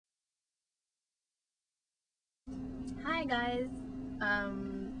Hi guys,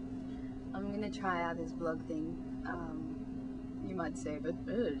 I'm gonna try out this vlog thing. You might say, but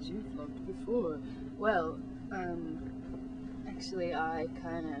you've vlogged before. Well, actually I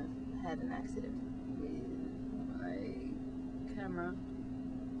kind of had an accident with my camera.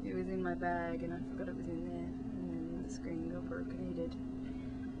 It was in my bag and I forgot it was in there, and then the screen got broken.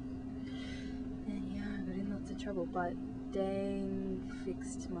 And yeah, I got in lots of trouble, but Dane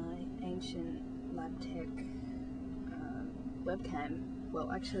fixed my ancient Labtech webcam.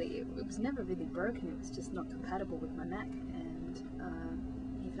 Well, actually, it was never really broken, it was just not compatible with my Mac, and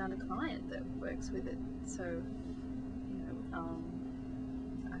he found a client that works with it, so,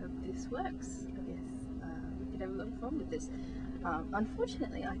 I hope this works, I guess. We could have a lot of fun with this.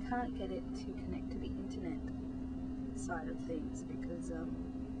 Unfortunately, I can't get it to connect to the internet side of things, because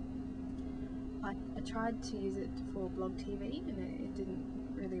I tried to use it for Blog TV, and it didn't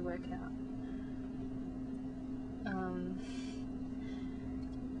really work out.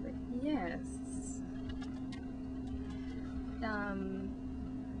 But yes,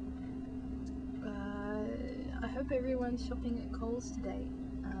 I hope everyone's shopping at Coles today,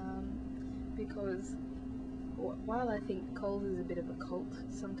 because while I think Coles is a bit of a cult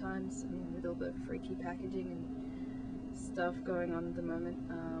sometimes, I mean, with all the freaky packaging and stuff going on at the moment,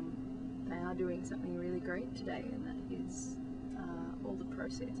 they are doing something really great today, and that is all the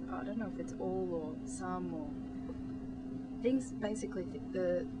proceeds. I don't know if it's all or some or things. Basically,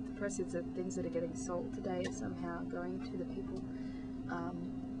 the proceeds of things that are getting sold today are somehow going to the people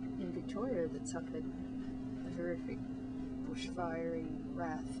in Victoria that suffered a horrific bushfiring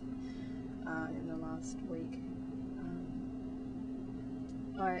wrath in the last week.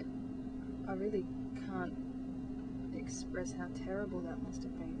 I really can't express how terrible that must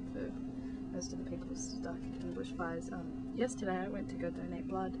have been for most of the people stuck in the bushfires. Yesterday I went to go donate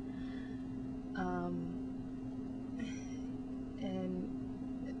blood, and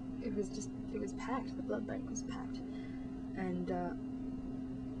it was packed. The blood bank was packed, and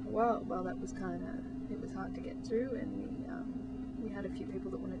while that was it was hard to get through, and we had a few people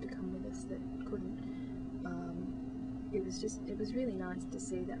that wanted to come with us that couldn't. It was really nice to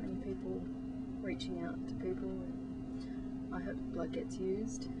see that many people reaching out to people, and I hope blood gets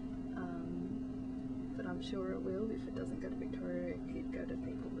used, but I'm sure it will. If it doesn't go to Victoria, it could go to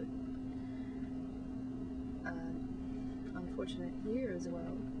people that unfortunate here as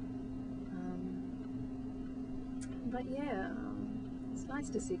well. But yeah, it's nice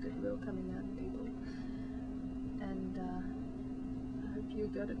to see goodwill coming out of people, and I hope you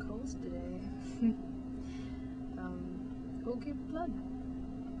go to Coles today. Or give blood.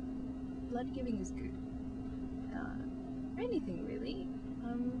 Blood giving is good. Anything really.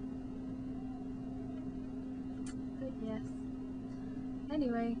 But yes.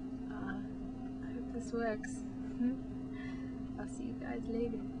 Anyway, I hope this works. I'll see you guys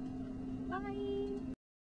later. Bye!